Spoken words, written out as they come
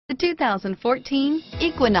The 2014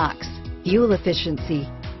 Equinox. Fuel efficiency,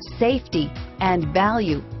 safety, and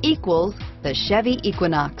value equals the Chevy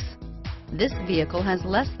Equinox. This vehicle has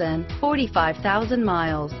less than 45,000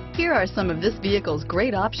 miles. Here are some of this vehicle's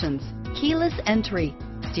great options: keyless entry,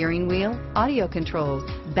 steering wheel audio controls,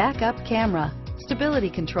 backup camera, stability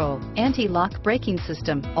control, anti-lock braking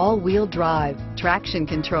system, all-wheel drive, traction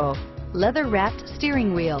control, leather-wrapped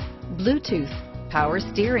steering wheel, Bluetooth, power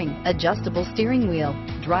steering, adjustable steering wheel,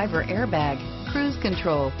 driver airbag, cruise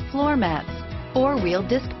control, floor mats, four-wheel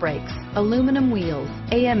disc brakes, aluminum wheels,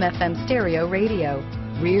 AM/FM stereo radio,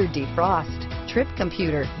 rear defrost, trip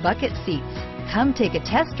computer, bucket seats. Come take a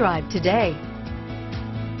test drive today.